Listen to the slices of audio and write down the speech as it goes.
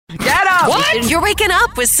up. What? You're waking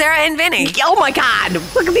up with Sarah and Vinny. Oh, my God.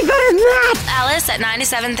 What could be better than that? Alice at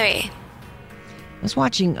 97.3. I was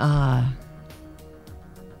watching,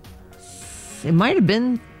 it might have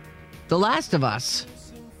been The Last of Us.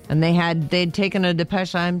 And they'd taken a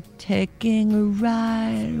Depeche, I'm taking a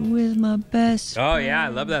ride with my best friend. Oh, yeah, I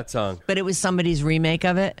love that song. But it was somebody's remake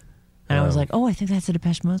of it. And I was like, I think that's a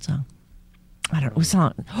Depeche Mode song. I don't know. It was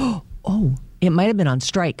on. Oh, it might have been on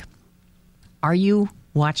Strike. Are you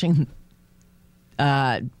watching?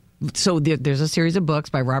 So there's a series of books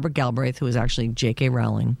by Robert Galbraith, who is actually J.K.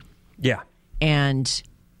 Rowling. Yeah. And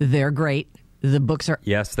they're great. The books are.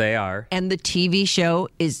 Yes, they are. And the TV show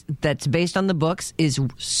that's based on the books is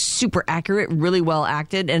super accurate, really well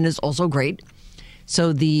acted, and is also great.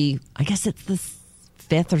 So I guess it's the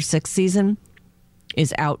 5th or 6th season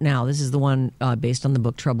is out now. This is the one based on the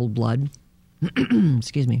book Troubled Blood.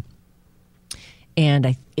 Excuse me.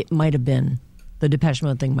 And it might have been, the Depeche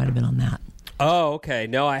Mode thing might have been on that. Oh, okay.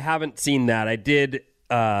 No, I haven't seen that. I did.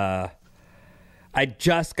 I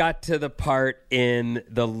just got to the part in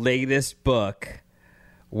the latest book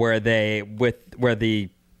where the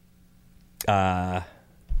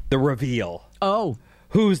reveal. Oh.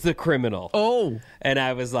 Who's the criminal? Oh. And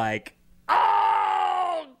I was like,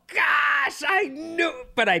 oh, gosh, I knew,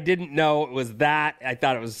 but I didn't know it was that. I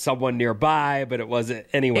thought it was someone nearby, but it wasn't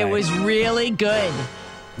anyway. It was really good.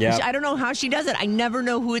 Yeah. I don't know how she does it. I never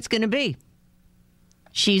know who it's going to be.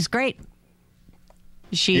 She's great.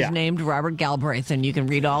 She's named Robert Galbraith, and you can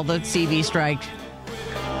read all the CV Strike.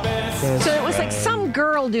 So it was like some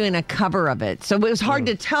girl doing a cover of it. So it was hard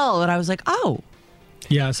to tell, and I was like, oh.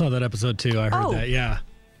 Yeah, I saw that episode too. I heard that. Yeah.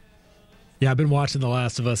 Yeah, I've been watching The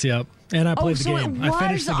Last of Us. Yep. And I played the game. I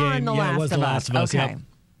finished the game. Yeah, it was The Last of Us. Okay. Yep.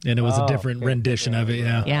 And it was a different rendition of it.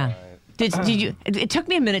 Yeah. Yeah. Did you? It took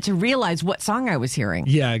me a minute to realize what song I was hearing.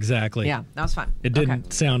 Yeah, exactly. Yeah, that was fun. It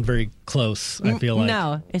didn't sound very close, I feel like.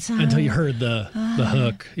 No, it's until you heard the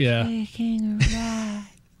hook. Yeah. Taking a ride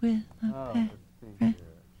with my best friend.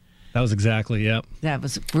 That was exactly, yep. That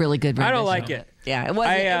was really good. I don't like it. Yeah, it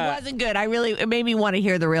wasn't good. It made me want to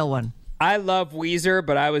hear the real one. I love Weezer,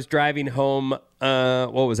 but I was driving home,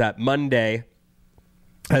 what was that, Monday,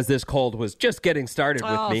 as this cold was just getting started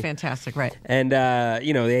with me. Oh, fantastic, right. And, the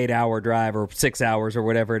 8-hour drive or 6 hours or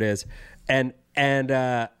whatever it is. And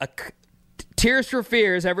Tears for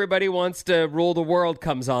Fears, Everybody Wants to Rule the World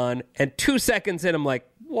comes on. And 2 seconds in, I'm like,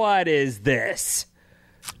 what is this?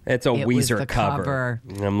 It's a Weezer cover.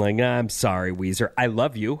 I'm like, I'm sorry, Weezer. I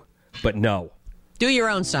love you, but no. Do your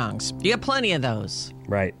own songs. You got plenty of those.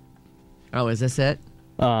 Right. Oh, is this it?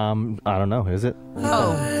 I don't know. Is it?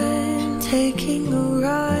 Oh. Taking a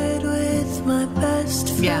ride with my best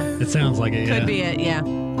friend. Yeah. It sounds like it, yeah. Could be it, yeah.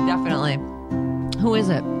 Definitely. Who is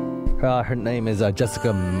it? Her name is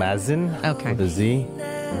Jessica Mazin. Okay. With a Z.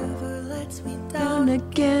 Never lets me Down down.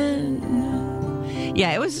 again.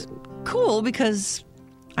 Yeah, it was cool because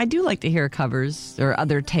I do like to hear covers or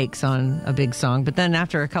other takes on a big song. But then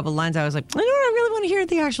after a couple lines, I was like, I really want to hear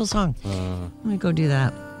the actual song. Let me go do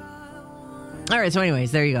that. All right, so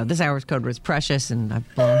anyways, there you go. This hour's code was Precious, and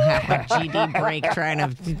I've blown half my GD break trying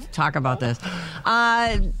to talk about this.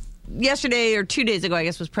 Yesterday or 2 days ago, I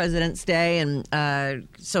guess, was President's Day, and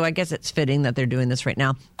so I guess it's fitting that they're doing this right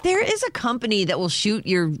now. There is a company that will shoot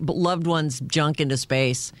your loved one's junk into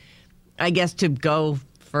space, I guess, to go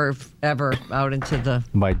forever out into the...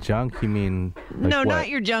 By junk, you mean... No, what? not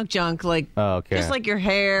your junk, like okay. just like your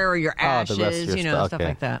hair or your ashes, the rest of your stuff okay.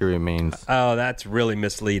 like that. Your remains. Oh, that's really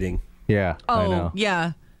misleading. Yeah, I know. Oh,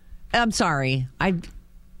 yeah. I'm sorry. I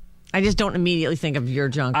just don't immediately think of your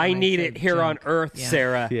junk. I when need say it here junk. on Earth, Yeah.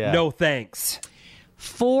 Sarah. Yeah. No thanks.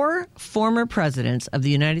 4 former presidents of the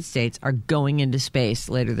United States are going into space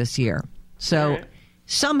later this year. So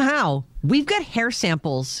somehow we've got hair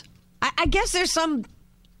samples. I guess there's some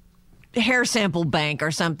hair sample bank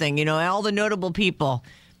or something, all the notable people.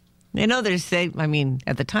 At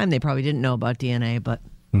the time they probably didn't know about DNA, but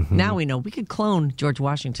now we know we could clone George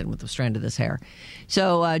Washington with a strand of this hair.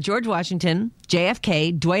 So George Washington,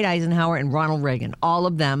 JFK, Dwight Eisenhower, and Ronald Reagan, all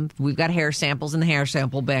of them, we've got hair samples in the hair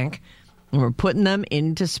sample bank, and we're putting them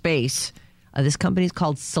into space. This company is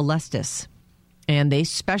called Celestis, and they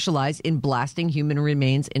specialize in blasting human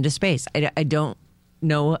remains into space. I don't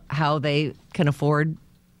know how they can afford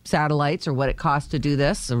satellites or what it costs to do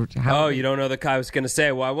this. Or how you don't know I was going to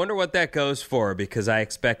say, well, I wonder what that goes for, because I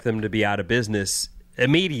expect them to be out of business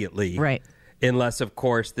immediately. Right. Unless, of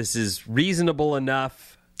course, this is reasonable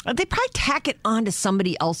enough. They probably tack it onto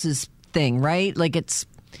somebody else's thing, right? Like it's...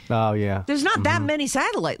 Oh, yeah. There's not that many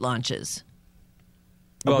satellite launches.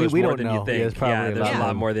 Well, there's we more don't than know. you think. There's There's a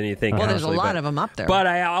lot more than you think. Well, there's a actually, lot of them up there. But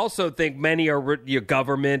I also think many are your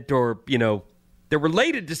government or, they're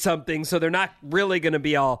related to something, so they're not really going to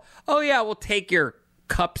be all, oh, yeah, we'll take your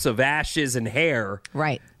cups of ashes and hair.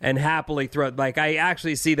 Right. And happily throw it. Like, I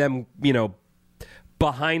actually see them,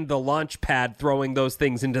 behind the launch pad throwing those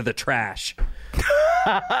things into the trash.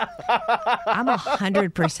 I'm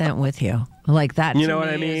 100% with you. Like that. You know what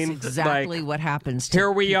I mean? Exactly like, what happens. To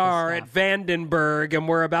here we are at Vandenberg, and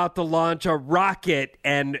we're about to launch a rocket,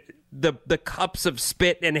 and the cups of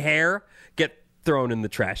spit and hair get thrown in the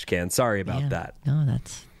trash can. Sorry about that. No,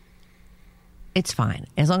 it's fine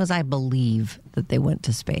as long as I believe that they went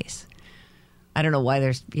to space. I don't know why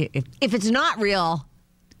there's if it's not real.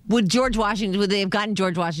 Would they have gotten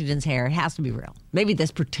George Washington's hair? It has to be real. Maybe this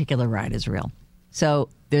particular ride is real. So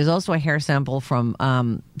there's also a hair sample from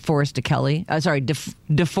DeForest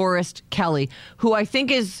Kelley, who I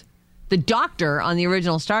think is the doctor on the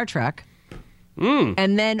original Star Trek.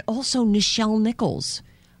 And then also Nichelle Nichols,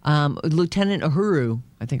 Lieutenant Uhuru,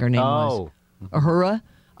 I think her name was. Uhura.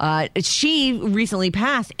 She recently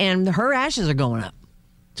passed, and her ashes are going up.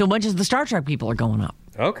 So a bunch of the Star Trek people are going up.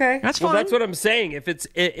 Okay. That's fine. Well, that's what I'm saying.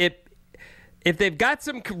 If they've got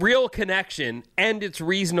some real connection and it's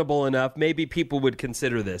reasonable enough, maybe people would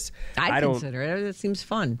consider this. I'd consider it. It seems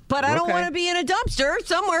fun. But I don't want to be in a dumpster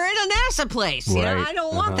somewhere in a NASA place. Right. You know, I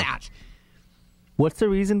don't want that. What's the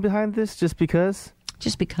reason behind this? Just because?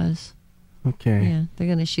 Just because. Okay. Yeah, they're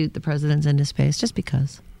going to shoot the presidents into space just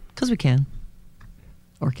because. Because we can.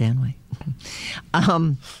 Or can we?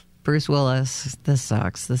 Bruce Willis, this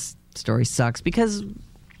sucks. This story sucks because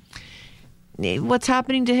what's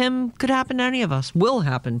happening to him could happen to any of us, will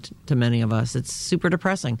happen to many of us. It's super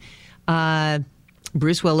depressing.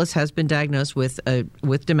 Bruce Willis has been diagnosed with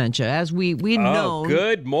dementia, as we'd known.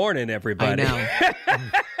 Good morning, everybody. I know.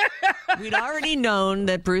 We'd already known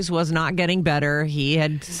that Bruce was not getting better. He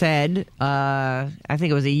had said, I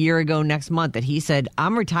think it was a year ago next month, that he said,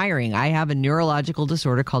 I'm retiring. I have a neurological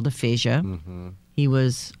disorder called aphasia. Mm-hmm. He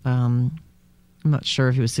was, I'm not sure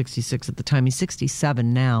if he was 66 at the time. He's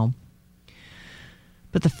 67 now.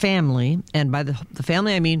 But the family, and by the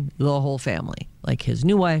family, I mean the whole family, like his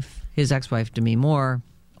new wife, his ex-wife, Demi Moore,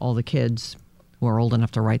 all the kids who are old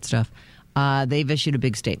enough to write stuff, they've issued a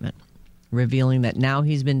big statement revealing that now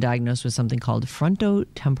he's been diagnosed with something called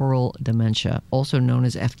frontotemporal dementia, also known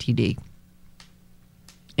as FTD.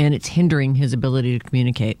 And it's hindering his ability to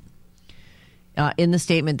communicate. In the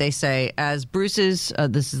statement, they say, as Bruce's,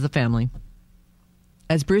 this is the family,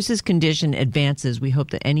 as Bruce's condition advances, we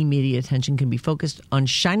hope that any media attention can be focused on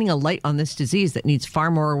shining a light on this disease that needs far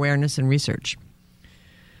more awareness and research.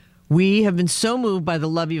 We have been so moved by the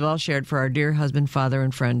love you've all shared for our dear husband, father,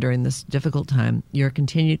 and friend during this difficult time. Your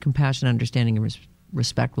continued compassion, understanding, and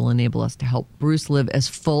respect will enable us to help Bruce live as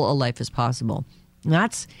full a life as possible. And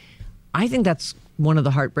I think that's one of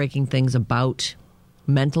the heartbreaking things about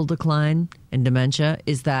mental decline and dementia,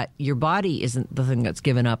 is that your body isn't the thing that's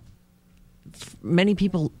given up. Many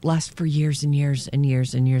people last for years and years and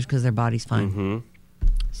years and years because their body's fine. Mm-hmm.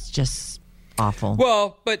 It's just awful.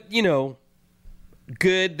 Well, but,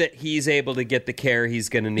 good that he's able to get the care he's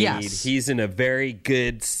going to need. Yes. He's in a very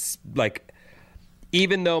good,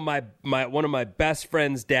 even though my one of my best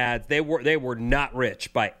friend's dads, they were not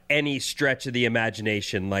rich by any stretch of the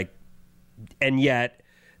imagination, and yet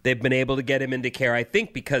they've been able to get him into care, I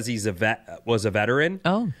think because he's was a veteran.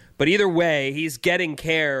 Oh. But either way, he's getting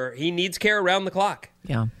care. He needs care around the clock.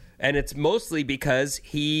 Yeah. And it's mostly because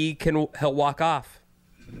he'll walk off,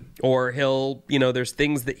 or there's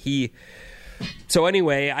things that he. So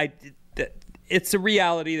anyway, it's a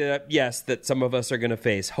reality that, yes, that some of us are going to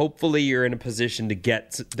face. Hopefully you're in a position to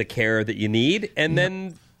get the care that you need, and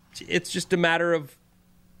then it's just a matter of,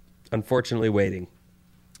 unfortunately, waiting.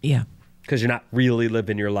 Yeah. Because you're not really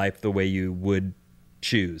living your life the way you would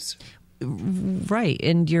choose. Right.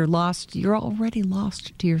 And you're lost. You're already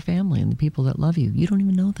lost to your family and the people that love you. You don't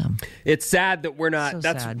even know them. It's sad that we're not. So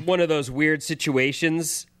that's sad. One of those weird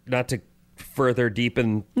situations, not to further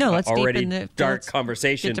deepen let's already deepen dark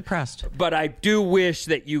conversation. Get depressed. But I do wish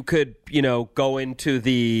that you could, go into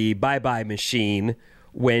the bye-bye machine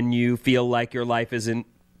when you feel like your life isn't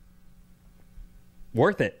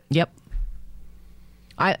worth it. Yep.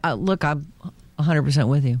 Look, I'm 100%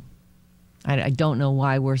 with you. I don't know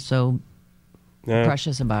why we're so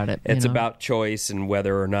precious about it. It's about choice and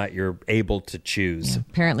whether or not you're able to choose. Yeah,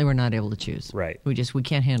 apparently, we're not able to choose. Right. We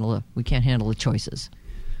can't handle the choices.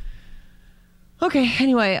 Okay.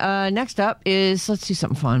 Anyway, next up is, let's do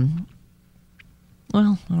something fun.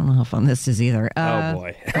 Well, I don't know how fun this is either. Oh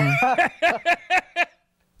boy.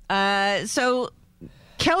 So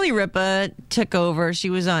Kelly Ripa took over.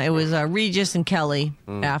 She was on. It was Regis and Kelly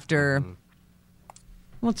after.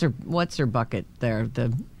 What's her bucket there?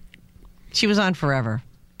 She was on forever.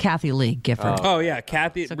 Kathy Lee Gifford. Oh yeah,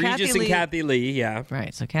 Regis and Kathy Lee. Yeah,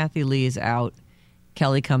 right. So Kathy Lee is out.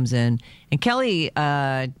 Kelly comes in, and Kelly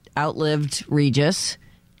outlived Regis.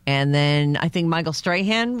 And then I think Michael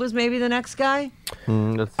Strahan was maybe the next guy.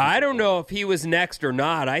 I don't know if he was next or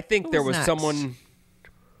not. I think there was someone.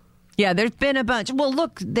 Yeah, there's been a bunch. Well,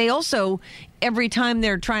 look, they also, every time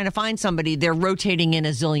they're trying to find somebody, they're rotating in a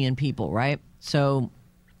zillion people, right? So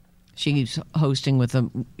she's hosting with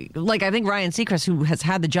them. Like, I think Ryan Seacrest, who has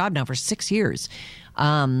had the job now for 6 years,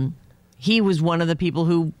 he was one of the people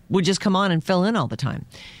who would just come on and fill in all the time.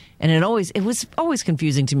 And it was always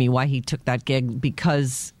confusing to me why he took that gig,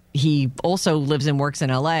 because he also lives and works in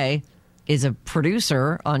L.A., is a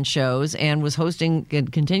producer on shows, and was hosting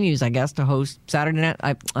and continues, I guess, to host Saturday Night.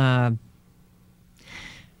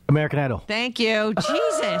 American Idol. Thank you.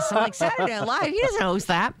 Jesus. I'm like, Saturday Night Live, he doesn't host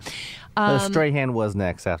that. Strahan was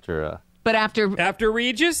next after... But after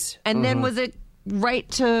Regis? And then was it right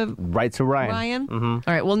to Ryan? Mm-hmm. All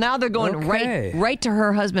right. Well, now they're going right to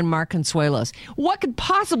her husband, Mark Consuelos. What could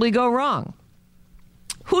possibly go wrong?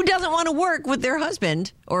 Who doesn't want to work with their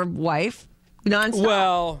husband or wife nonstop?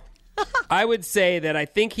 Well, I would say that I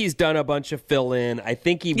think he's done a bunch of fill-in. I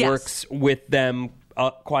think he works with them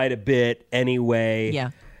quite a bit anyway. Yeah.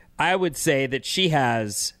 I would say that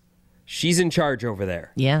she's in charge over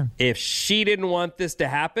there. Yeah. If she didn't want this to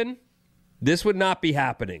happen, this would not be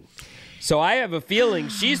happening. So I have a feeling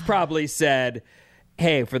she's probably said,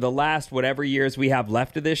 hey, for the last whatever years we have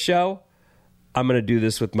left of this show, I'm going to do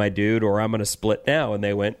this with my dude, or I'm going to split now. And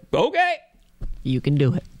they went, okay. You can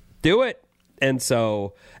do it. Do it. And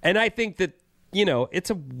I think that, it's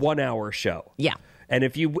a 1 hour show. Yeah. And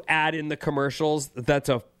if you add in the commercials, that's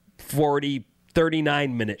a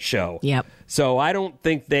 39-minute show. Yep. So I don't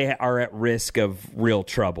think they are at risk of real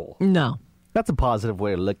trouble. No. That's a positive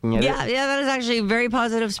way of looking at it. Yeah, that is actually a very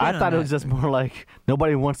positive spin. I thought it was just more like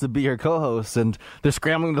nobody wants to be your co-host, and they're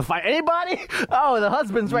scrambling to find anybody. Oh, the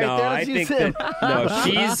husband's right there. I think she's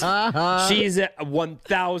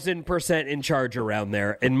 1,000% in charge around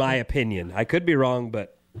there, in my opinion. I could be wrong,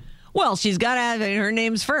 but well, she's got to have her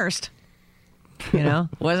names first.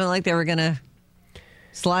 Wasn't like they were gonna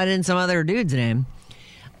slide in some other dude's name.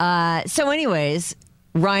 So, anyways,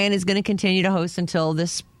 Ryan is going to continue to host until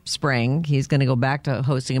this spring. He's going to go back to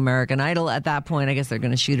hosting American Idol. At that point, I guess they're going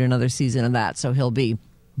to shoot another season of that, so he'll be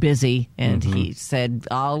busy. And he said,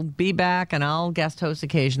 I'll be back and I'll guest host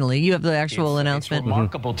occasionally. You have the actual announcement. It's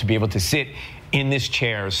remarkable to be able to sit in this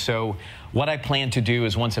chair. So what I plan to do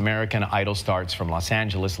is, once American Idol starts from Los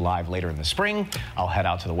Angeles live later in the spring, I'll head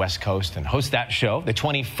out to the West Coast and host that show, the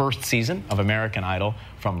 21st season of American Idol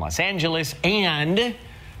from Los Angeles. And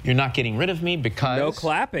you're not getting rid of me because... No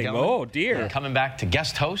clapping. Oh, dear. I'm coming back to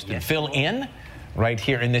guest host and fill in right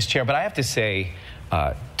here in this chair. But I have to say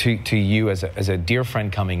to you as a dear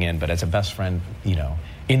friend coming in, but as a best friend,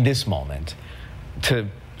 in this moment, to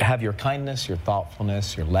have your kindness, your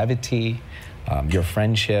thoughtfulness, your levity, your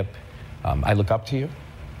friendship, I look up to you.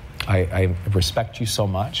 I respect you so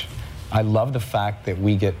much. I love the fact that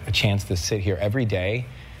we get a chance to sit here every day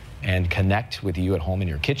and connect with you at home in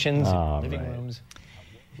your kitchens, and living rooms.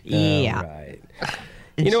 Yeah. Right.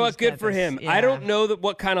 You know what? Good for him. Yeah. I don't know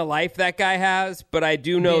what kind of life that guy has, but I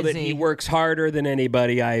do know that he works harder than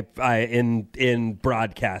anybody in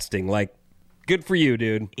broadcasting. Like, good for you,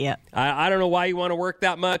 dude. Yeah. I don't know why you want to work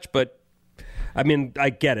that much, but I mean, I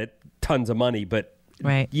get it. Tons of money, but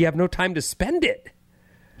you have no time to spend it.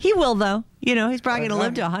 He will, though. He's probably going to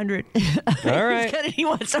live to 100. All right. He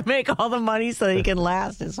wants to make all the money so that he can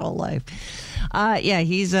last his whole life.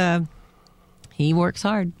 He works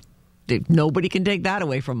hard. Nobody can take that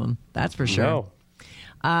away from him. That's for sure.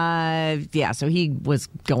 No. So he was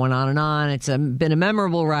going on and on. It's been a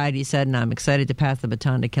memorable ride, he said, and I'm excited to pass the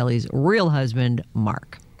baton to Kelly's real husband,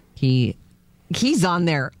 Mark. He's on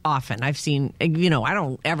there often. I've seen, I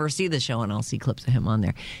don't ever see the show, and I'll see clips of him on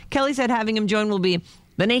there. Kelly said having him join will be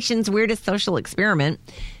the nation's weirdest social experiment,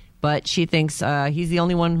 but she thinks he's the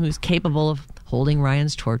only one who's capable of holding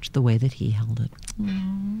Ryan's torch the way that he held it.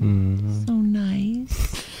 So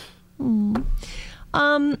nice.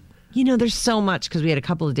 There's so much because we had a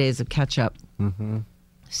couple of days of catch up. Mm-hmm.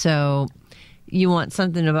 So you want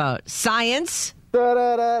something about science?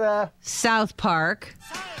 South Park?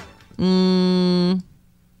 Or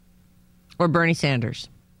Bernie Sanders?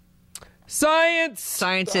 Science!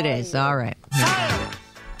 Science it is. All right.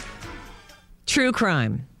 True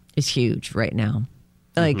crime is huge right now.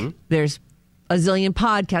 Like, there's a zillion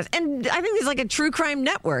podcasts. And I think there's like a true crime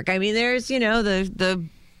network. I mean, there's, here it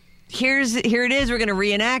is. We're going to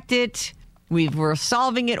reenact it. We're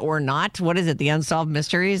solving it or not. What is it? The Unsolved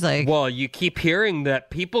Mysteries? Well, you keep hearing that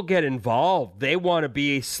people get involved. They want to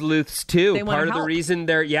be sleuths too. Part of the reason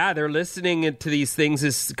they're listening to these things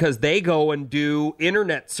is because they go and do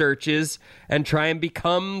internet searches and try and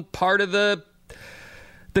become part of the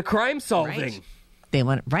crime solving. Right. They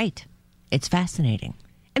want right. It's fascinating.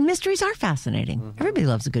 And mysteries are fascinating. Mm-hmm. Everybody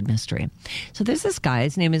loves a good mystery. So there's this guy.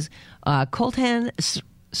 His name is Coltan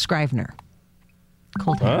Scrivener.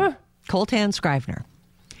 Coltan. Huh? Coltan Scrivener.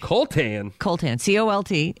 Coltan? Coltan.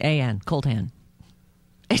 Coltan. Coltan.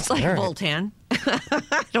 It's like Voltan.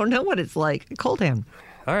 I don't know what it's like. Coltan.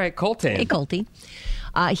 All right, Coltan. Hey, Colty.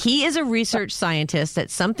 He is a research scientist at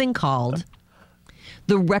something called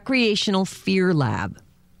the Recreational Fear Lab.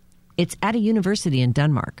 It's at a university in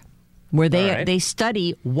Denmark where they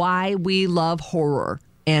study why we love horror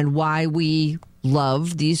and why we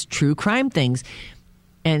love these true crime things.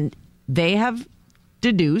 And they have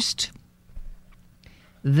deduced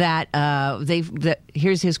that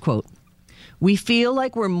here's his quote: "We feel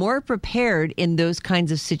like we're more prepared in those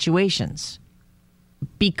kinds of situations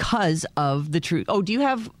because of the truth." Oh, do you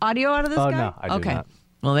have audio out of this guy? No, I do not.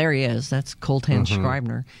 Well, there he is. That's Coltan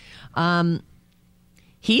Scrivener.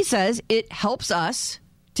 He says it helps us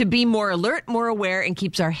to be more alert, more aware, and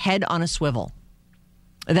keeps our head on a swivel.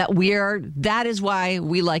 That is why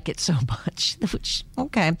we like it so much. Which,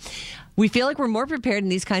 okay. We feel like we're more prepared in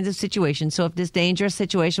these kinds of situations. So if this dangerous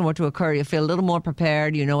situation were to occur, you feel a little more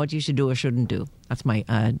prepared. You know what you should do or shouldn't do. That's my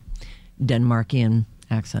Denmarkian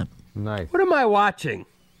accent. Nice. What am I watching?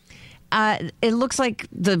 It looks like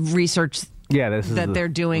the research they're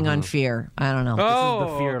doing on fear. I don't know. This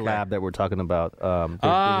is the fear lab that we're talking about. They're doing a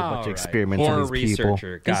bunch of experiments on these people.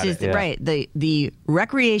 Got this is right. The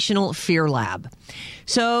Recreational Fear Lab.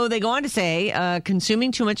 So they go on to say,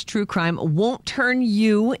 consuming too much true crime won't turn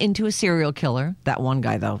you into a serial killer. That one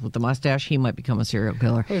guy, though, with the mustache, he might become a serial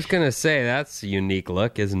killer. I was going to say, that's a unique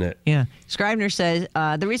look, isn't it? Yeah. Scrivener says,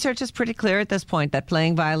 the research is pretty clear at this point that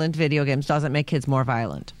playing violent video games doesn't make kids more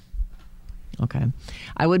violent. Okay.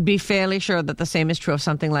 I would be fairly sure that the same is true of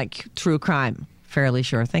something like true crime. Fairly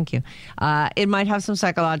sure. Thank you. It might have some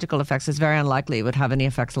psychological effects. It's very unlikely it would have any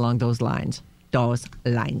effects along those lines.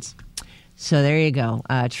 So there you go.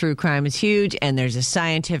 True crime is huge, and there's a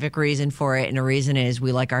scientific reason for it, and the reason is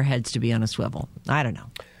we like our heads to be on a swivel. I don't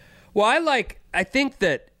know. Well, I think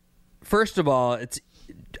that, first of all,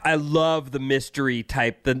 I love the mystery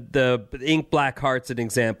type. The Ink Black Heart's an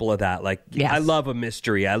example of that. Like, yes. I love a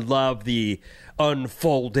mystery. I love the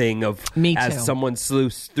unfolding of as someone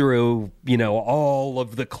sleuths through, all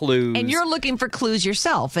of the clues. And you're looking for clues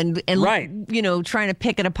yourself and right. Trying to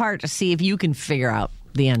pick it apart to see if you can figure out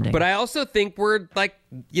the ending. But I also think we're like,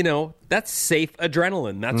 that's safe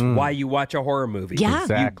adrenaline. That's why you watch a horror movie. Yeah.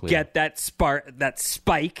 Exactly. You get that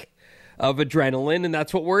spike of adrenaline, and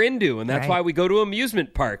that's what we're into, and that's why we go to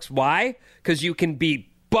amusement parks. Why? Because you can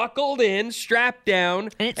be buckled in, strapped down,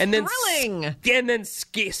 and it's thrilling, and then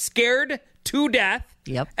scared to death.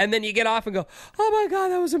 Yep. And then you get off and go, "Oh my God,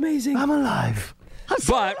 that was amazing! I'm alive."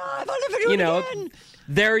 But I'll never do it again.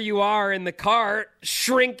 There you are in the car,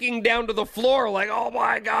 shrinking down to the floor, like, "Oh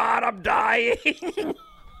my God, I'm dying."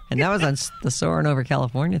 And that was on the Soaring Over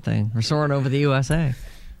California thing, or Soaring Over the USA.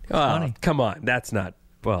 Oh, come on, that's not.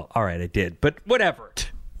 Well, all right, I did, but whatever.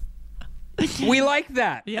 We like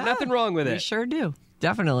that. Yeah, nothing wrong with it. We sure do.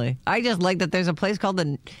 Definitely. I just like that there's a place called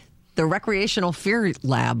the Recreational Fear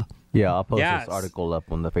Lab. Yeah, I'll post this article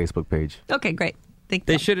up on the Facebook page. Okay, great.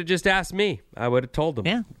 They should have just asked me. I would have told them.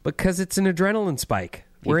 Yeah. Because it's an adrenaline spike.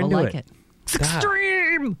 People We're into like it. It's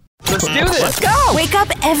extreme. Let's do this. Let's go. Wake up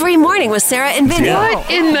every morning with Sarah and Vinny. What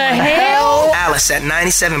in the hell? Alice at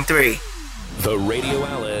 97.3. The Radio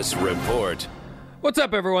Alice Report. What's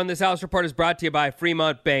up, everyone? This Alice Report is brought to you by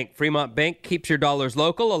Fremont Bank. Fremont Bank keeps your dollars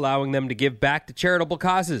local, allowing them to give back to charitable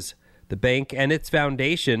causes. The bank and its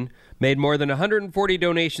foundation made more than 140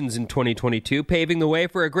 donations in 2022, paving the way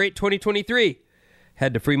for a great 2023.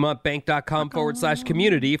 Head to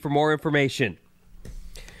fremontbank.com/community for more information.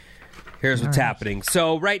 Here's what's happening.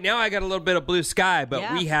 So right now I got a little bit of blue sky,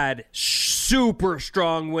 but we had super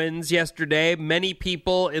strong winds yesterday. Many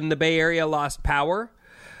people in the Bay Area lost power.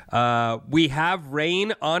 We have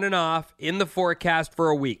rain on and off in the forecast for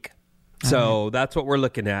a week. So that's what we're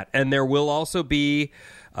looking at. And there will also be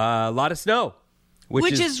a lot of snow.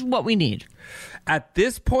 Which is what we need. At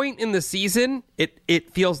this point in the season,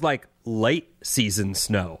 it feels like late season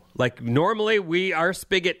snow. Like normally our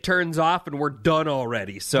spigot turns off and we're done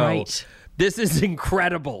already. So this is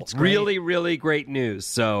incredible. Really, really great news.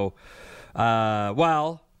 So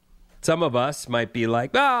Well, some of us might be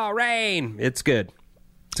like, oh, rain. It's good.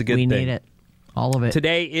 It's a good thing. We need it. All of it.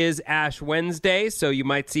 Today is Ash Wednesday, so you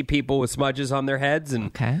might see people with smudges on their heads,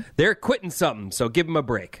 and they're quitting something, so give them a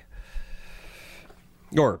break.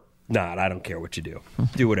 Or not. I don't care what you do.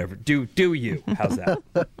 Do whatever. Do you. How's that?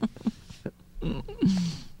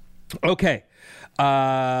 Okay.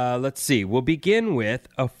 Let's see. We'll begin with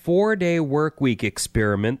a 4-day work week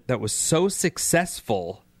experiment that was so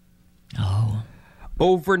successful. Oh.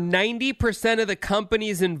 Over 90% of the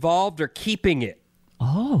companies involved are keeping it.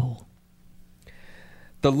 Oh.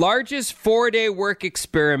 The largest 4-day work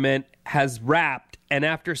experiment has wrapped, and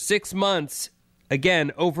after 6 months,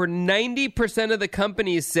 again, over 90% of the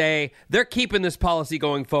companies say they're keeping this policy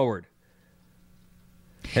going forward.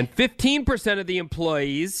 And 15% of the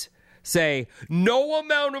employees say no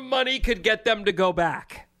amount of money could get them to go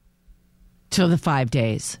back. To the 5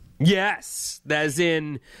 days. Yes, as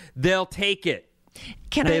in they'll take it.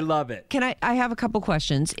 They love it. I have a couple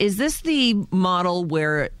questions. Is this the model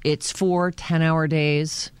where it's 4 10-hour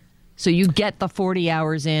days? So you get the 40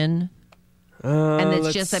 hours in? And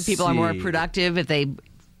it's just that people are more productive if they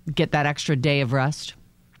get that extra day of rest?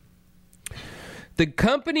 The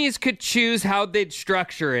companies could choose how they'd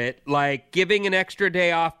structure it, like giving an extra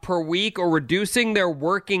day off per week or reducing their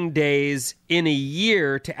working days in a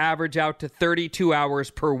year to average out to 32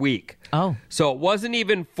 hours per week. Oh. So it wasn't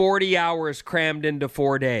even 40 hours crammed into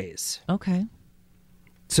 4 days. Okay.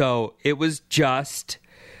 So it was just,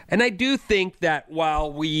 and I do think that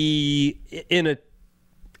while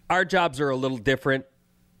our jobs are a little different,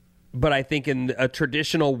 but I think in a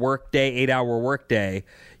traditional workday, 8-hour workday,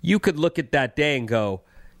 you could look at that day and go,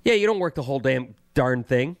 yeah, you don't work the whole darn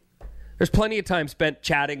thing. There's plenty of time spent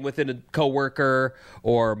chatting with a coworker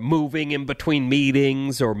or moving in between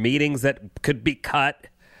meetings or meetings that could be cut,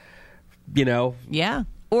 Yeah.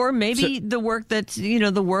 Or maybe the work that's, the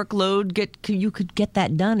workload, you could get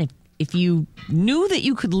that done. If you knew that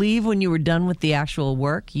you could leave when you were done with the actual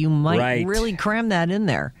work, you might really cram that in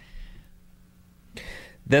there.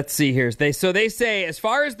 Let's see here. They say as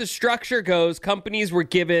far as the structure goes, companies were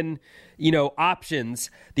given, options.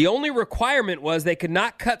 The only requirement was they could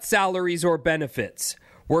not cut salaries or benefits.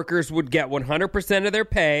 Workers would get 100% of their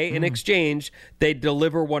pay. In exchange, they'd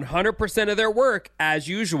deliver 100% of their work as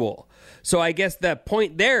usual. So I guess the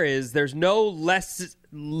point there is there's no less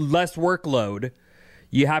workload.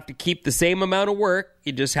 You have to keep the same amount of work.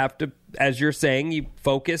 You just have to, as you're saying, you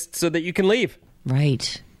focused so that you can leave.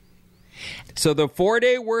 Right. So the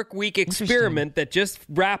 4-day work week experiment that just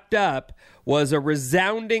wrapped up was a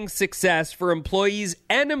resounding success for employees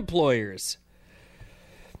and employers.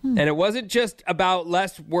 And it wasn't just about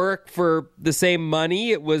less work for the same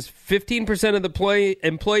money. It was 15% of the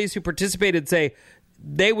employees who participated say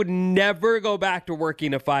they would never go back to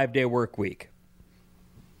working a 5-day work week.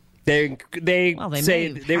 They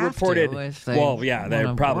reported.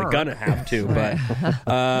 They're probably gonna have to, but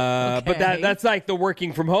but that's like the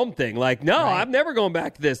working from home thing. Like, no, I'm never going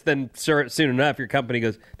back to this. Then soon enough, your company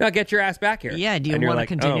goes, no, get your ass back here. Yeah, do you want to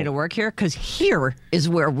continue to work here? Because here is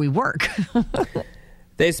where we work.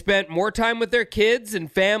 They spent more time with their kids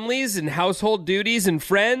and families and household duties and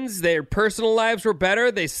friends. Their personal lives were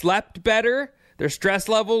better. They slept better. Their stress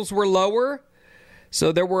levels were lower.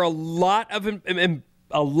 So there were a lot of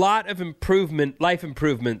life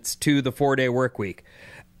improvements to the 4-day work week.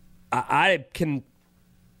 I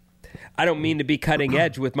don't mean to be cutting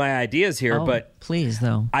edge with my ideas here, but please,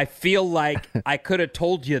 though. I feel like I could have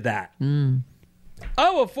told you that.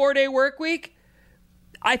 Oh, a 4-day work week?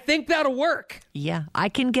 I think that'll work. Yeah, I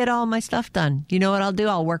can get all my stuff done. You know what I'll do?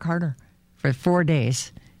 I'll work harder for 4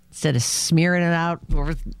 days instead of smearing it out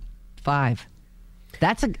over 5.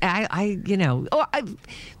 That's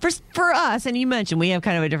for us, and you mentioned we have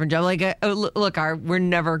kind of a different job. Like, we're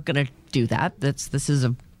never going to do that. This is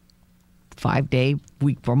a 5-day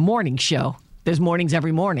week for morning show. There's mornings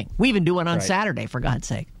every morning. We even do one on Saturday, for God's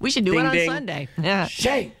sake. We should do it on Sunday. Yeah.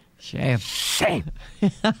 Shame.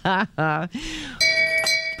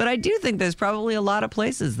 But I do think there's probably a lot of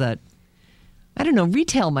places that, I don't know,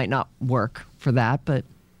 retail might not work for that,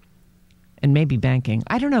 and maybe banking.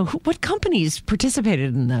 I don't know. What companies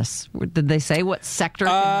participated in this? Did they say what sector?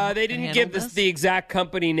 They didn't give the exact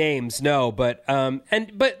company names, no. But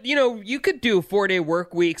you could do 4-day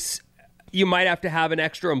work weeks. You might have to have an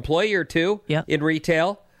extra employee or two in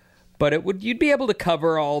retail. But you'd be able to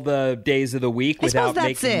cover all the days of the week without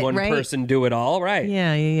making one person do it all, right?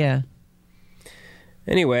 Yeah.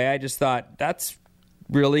 Anyway, I just thought that's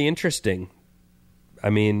really interesting. I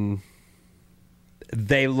mean,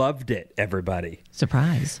 they loved it, everybody.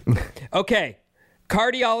 Surprise. Okay.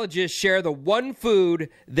 cardiologists share the one food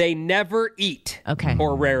they never eat,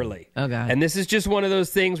 or rarely. Oh God! And this is just one of those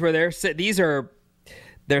things where they're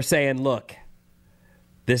saying, look,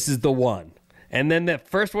 this is the one. And then the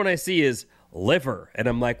first one I see is liver, and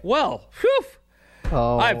I'm like, well, whew.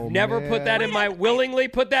 I've never willingly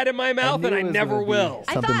put that in my mouth, and I never will.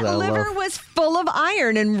 I thought liver was full of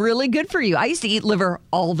iron and really good for you. I used to eat liver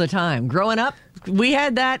all the time. Growing up, we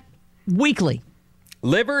had that weekly.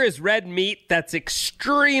 Liver is red meat that's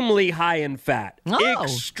extremely high in fat. Oh.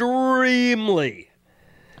 Extremely.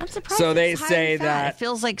 I'm surprised. So they say that it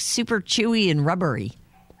feels like super chewy and rubbery.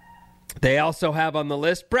 They also have on the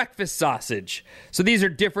list breakfast sausage. So these are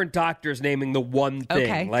different doctors naming the one thing.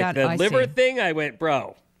 Okay, like the liver thing, I went,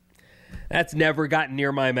 bro, that's never gotten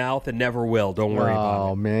near my mouth and never will. Don't worry about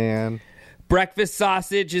it. Oh, man. Breakfast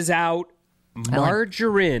sausage is out.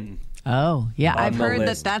 Margarine. I've heard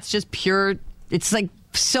that's just pure. It's like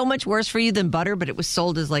so much worse for you than butter, but it was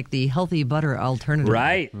sold as like the healthy butter alternative.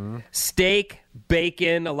 Right. Mm-hmm. Steak,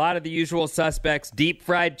 bacon, a lot of the usual suspects, deep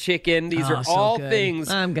fried chicken. These are all things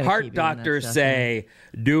heart doctors say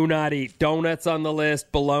do not eat. Donuts on the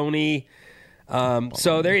list, bologna.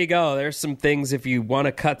 So there you go. There's some things if you want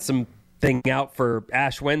to cut something out for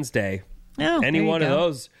Ash Wednesday. Any one of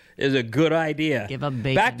those is a good idea. Give up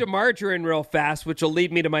bacon. Back to margarine real fast, which will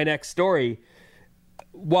lead me to my next story.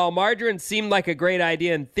 While margarine seemed like a great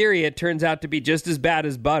idea in theory, it turns out to be just as bad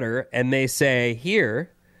as butter. And they say,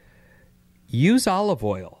 here, use olive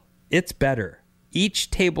oil. It's better.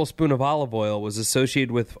 Each tablespoon of olive oil was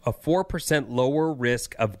associated with a 4% lower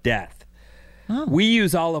risk of death. Oh. We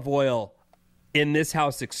use olive oil in this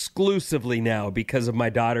house exclusively now because of my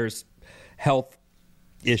daughter's health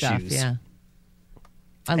issues. Yeah.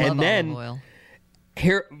 I love olive oil.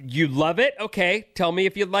 Here, you love it? Okay, tell me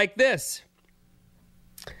if you like this.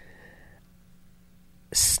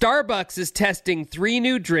 Starbucks is testing 3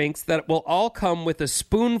 new drinks that will all come with a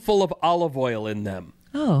spoonful of olive oil in them.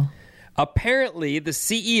 Oh. Apparently, the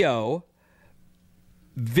CEO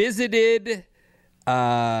visited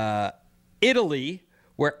Italy,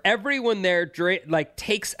 where everyone there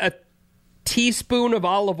takes a teaspoon of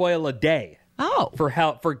olive oil a day. Oh.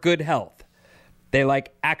 For good health. They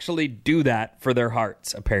actually do that for their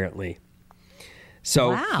hearts, apparently.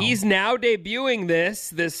 So he's now debuting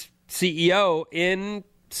this CEO in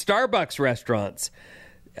Starbucks restaurants.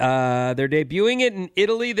 They're debuting it in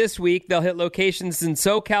Italy this week. They'll hit locations in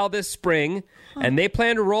SoCal this spring, and they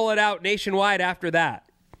plan to roll it out nationwide after that.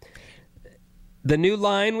 The new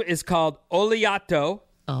line is called Oleato.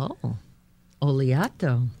 Oh,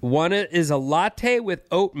 Oleato. One is a latte with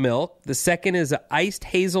oat milk. The second is an iced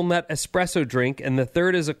hazelnut espresso drink, and the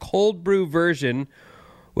third is a cold brew version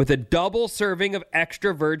with a double serving of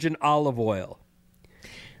extra virgin olive oil.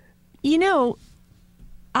 You know,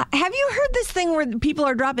 have you heard this thing where people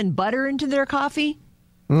are dropping butter into their coffee?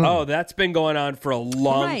 Mm. Oh, that's been going on for a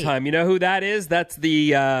long time. You know who that is? That's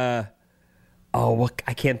the, I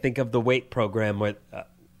can't think of the weight program. With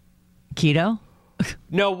Keto?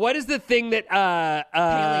 No, what is the thing that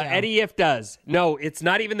Eddie If does? No, it's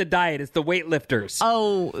not even the diet. It's the weightlifters.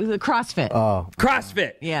 Oh, the CrossFit. Oh.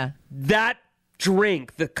 CrossFit. Yeah. That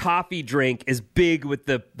drink, the coffee drink, is big with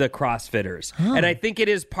the CrossFitters. Huh. And I think it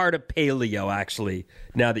is part of paleo, actually,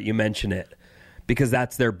 now that you mention it, because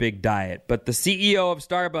that's their big diet. But the CEO of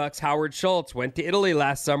Starbucks, Howard Schultz, went to Italy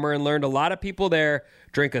last summer and learned a lot of people there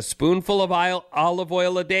drink a spoonful of olive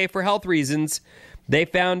oil a day for health reasons. They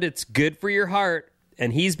found it's good for your heart,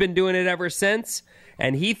 and he's been doing it ever since,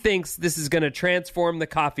 and he thinks this is going to transform the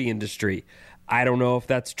coffee industry. I don't know if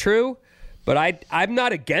that's true, but I'm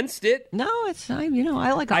not against it. No,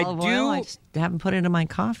 I like olive oil. I just haven't put it in my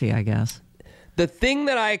coffee, I guess. The thing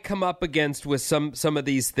that I come up against with some of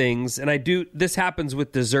these things, and this happens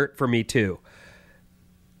with dessert for me too.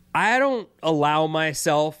 I don't allow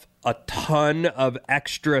myself a ton of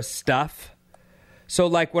extra stuff. So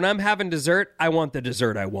when I'm having dessert, I want the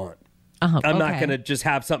dessert I want. I'm not going to just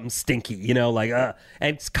have something stinky,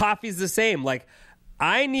 and coffee's the same.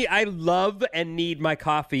 I love and need my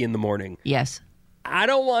coffee in the morning. Yes. I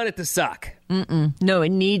don't want it to suck. No, it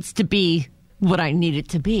needs to be what I need it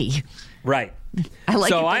to be. Right. I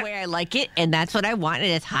like it the way I like it, and that's what I want,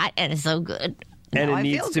 and it's hot, and it's so good. And it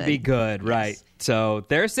needs to be good, right. Yes. So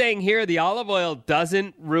they're saying here the olive oil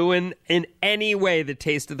doesn't ruin in any way the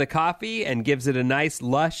taste of the coffee and gives it a nice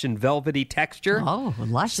lush and velvety texture. Oh,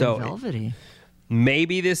 lush and velvety.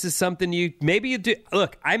 Maybe this is something you do.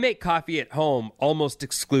 Look, I make coffee at home almost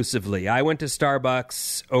exclusively. I went to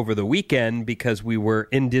Starbucks over the weekend because we were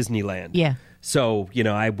in Disneyland. Yeah. So,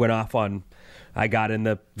 I got in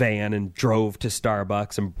the van and drove to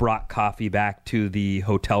Starbucks and brought coffee back to the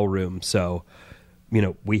hotel room. So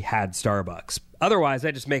we had Starbucks. Otherwise,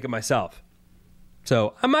 I just make it myself.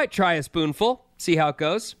 So I might try a spoonful, see how it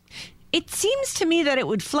goes. It seems to me that it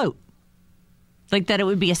would float. Like that it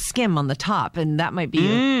would be a skim on the top, and that might be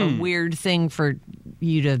a weird thing for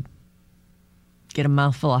you to get a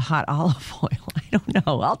mouthful of hot olive oil. I don't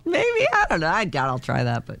know. I don't know. I doubt I'll try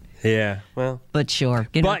that, but yeah, well, but sure.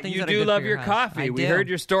 But you do love your coffee. We heard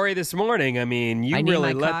your story this morning. I mean, you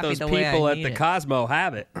really let those people at the Cosmo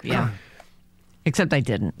have it. Yeah. Except I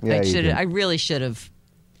didn't. Yeah, I really should have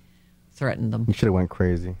threatened them. You should have went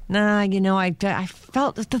crazy. Nah, I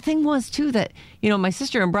felt the thing was too that my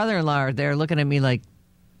sister and brother-in-law are there looking at me like,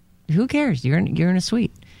 who cares? You're in a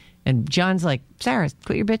suite. And John's like, Sarah,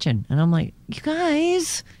 quit your bitching. And I'm like, you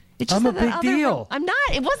guys, it's just I'm a big deal. I'm not.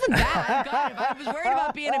 It wasn't that. God, if I was worried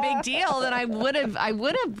about being a big deal, then I would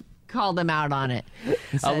have called them out on it.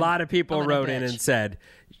 A lot of people wrote in and said,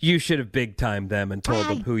 you should have big-timed them and told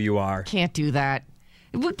them who you are. Can't do that.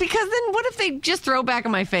 Because then what if they just throw back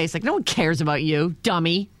in my face? Like, no one cares about you,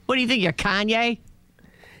 dummy. What do you think, you're Kanye?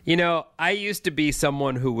 I used to be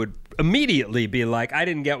someone who would immediately be like, I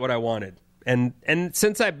didn't get what I wanted. And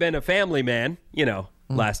since I've been a family man,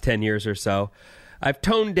 last 10 years or so, I've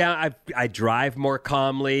toned down. I drive more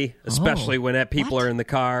calmly, especially when people are in the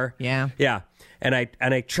car. Yeah. Yeah. And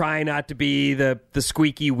I try not to be the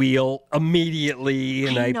squeaky wheel immediately.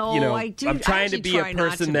 And I'm trying to be a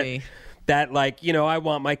person that I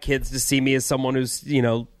want my kids to see me as someone who's,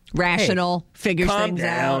 rational, figures calm things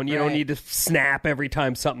down. out. You don't need to snap every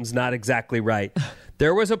time something's not exactly right.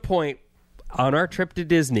 There was a point on our trip to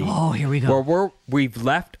Disney. Oh, here we go. Where we've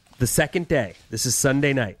left the second day. This is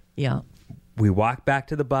Sunday night. Yeah. We walk back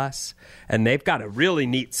to the bus, and they've got a really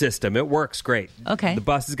neat system. It works great. Okay. The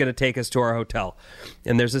bus is going to take us to our hotel.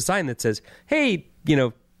 And there's a sign that says, hey,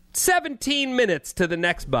 17 minutes to the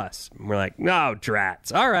next bus. And we're like, no,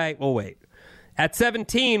 drats. All right, we'll wait. At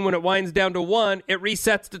 17, when it winds down to 1, it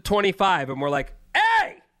resets to 25. And we're like,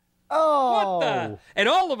 hey! Oh. What the? And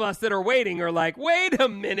all of us that are waiting are like, wait a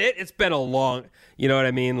minute. It's been a long, you know what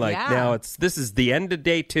I mean? Like now this is the end of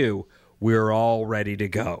day 2. We're all ready to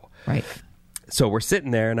go. Right. So we're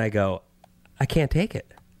sitting there and I go, I can't take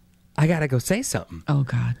it. I got to go say something. Oh,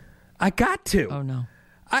 God. I got to. Oh, no.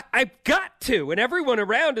 I've got to. And everyone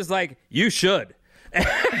around is like, you should. And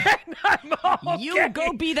I'm okay. You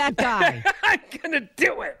go be that guy. I'm going to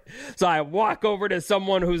do it. So I walk over to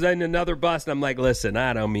someone who's in another bus and I'm like, listen,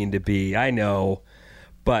 I don't mean to be. I know.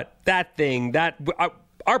 But that thing,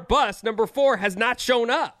 our bus, number 4, has not shown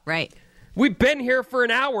up. Right. We've been here for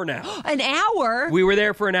an hour now. An hour? We were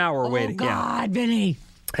there for an hour waiting. Oh, God, Vinny.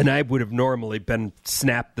 And I would have normally been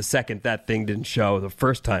snapped the second that thing didn't show the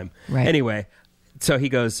first time. Right. Anyway, so he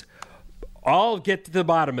goes, I'll get to the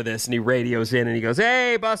bottom of this. And he radios in and he goes,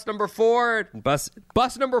 hey, bus number 4. And bus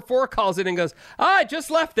number 4 calls in and goes, I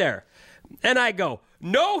just left there. And I go,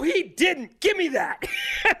 no, he didn't. Give me that.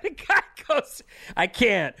 And the guy goes, I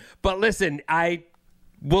can't. But listen,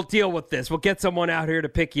 we'll deal with this. We'll get someone out here to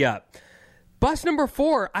pick you up. Bus number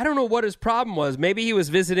 4, I don't know what his problem was. Maybe he was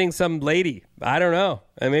visiting some lady. I don't know.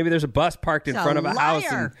 And maybe there's a bus parked in front of a house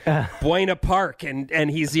in Buena Park,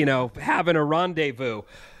 and he's, having a rendezvous.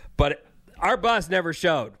 But our bus never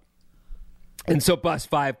showed. And so bus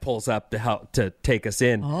 5 pulls up to take us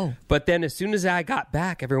in. Oh. But then as soon as I got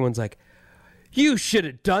back, everyone's like, you should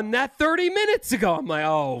have done that 30 minutes ago. I'm like,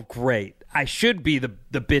 oh, great. I should be the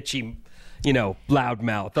bitchy,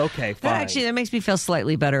 loudmouth. Okay, fine. That makes me feel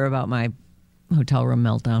slightly better about my hotel room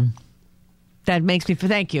meltdown. That makes me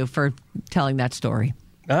thank you for telling that story.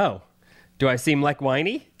 Oh, do I seem like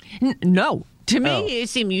whiny? No, to me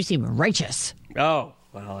you seem righteous. Oh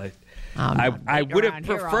well, I would have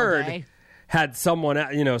preferred had someone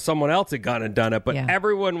else had gone and done it, but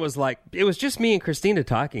everyone was like, it was just me and Christina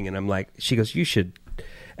talking, and I'm like, she goes, you should,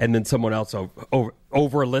 and then someone else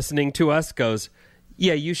over listening to us goes,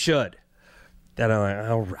 yeah, you should. Then I'm like,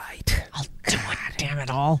 all right, I'll do it. Damn it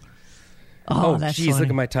all. Oh, geez, look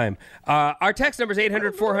at my time. Our text number is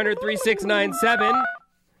 800-400-3697.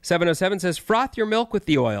 707 says, froth your milk with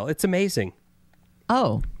the oil. It's amazing.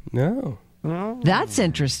 Oh. No. That's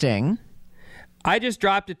interesting. I just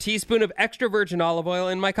dropped a teaspoon of extra virgin olive oil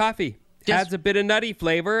in my coffee. Adds a bit of nutty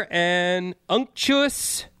flavor and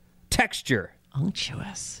unctuous texture.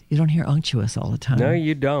 Unctuous. You don't hear unctuous all the time. No,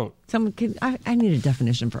 you don't. I need a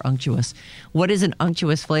definition for unctuous. What is an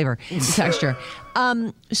unctuous flavor? Texture.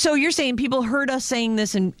 So you're saying people heard us saying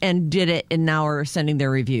this and did it and now are sending their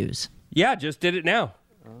reviews? Yeah, just did it now.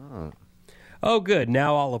 Oh, good.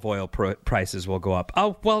 Now olive oil prices will go up.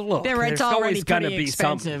 Oh, well, look. It's always going to be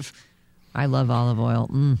expensive. I love olive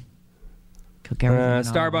oil. Cook everything in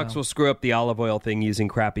Starbucks olive oil. will screw up the olive oil thing using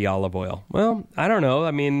crappy olive oil. Well, I don't know.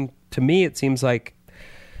 I mean, to me, it seems like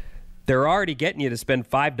they're already getting you to spend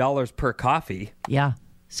 $5 per coffee. Yeah.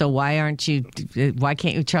 So why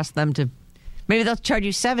can't you trust them to? Maybe they'll charge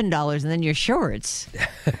you $7 and then you're sure it's.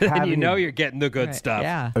 And you know you're getting the good stuff.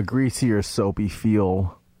 Yeah. A greasy or soapy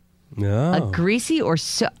feel. No. A greasy or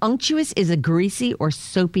unctuous is a greasy or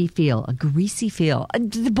soapy feel. A greasy feel.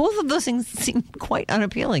 Both of those things seem quite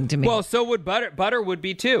unappealing to me. Well, so would butter. Butter would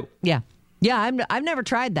be too. Yeah. Yeah, I've never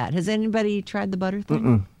tried that. Has anybody tried the butter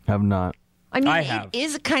thing? Have not. I mean, I have. It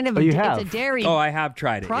is kind of you it's have? a dairy Oh, I have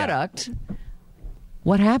tried it. product. Yeah.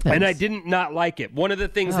 What happens? And I didn't not like it. One of the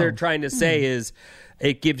things they're trying to say is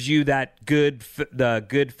it gives you that the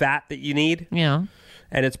good fat that you need. Yeah.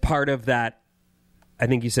 And it's part of that. I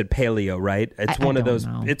think you said paleo, right? It's I one of don't those.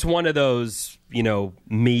 know. It's one of those,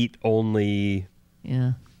 meat only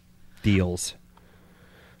deals.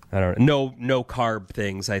 I don't know. No carb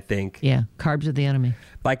things, I think. Yeah, carbs are the enemy.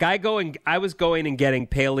 Like I was going and getting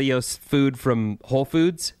paleo food from Whole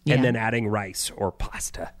Foods and then adding rice or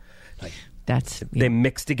pasta. Like they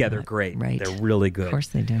mix together great. Right. They're really good. Of course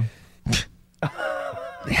they do.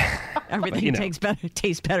 Everything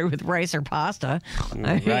tastes better with rice or pasta.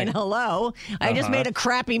 I mean, hello. I just made a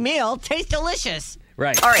crappy meal. Tastes delicious.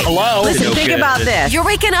 Right. All right. Hello. Listen, think about this. You're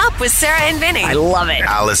waking up with Sarah and Vinny. I love it.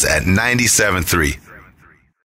 Alice at 97.3.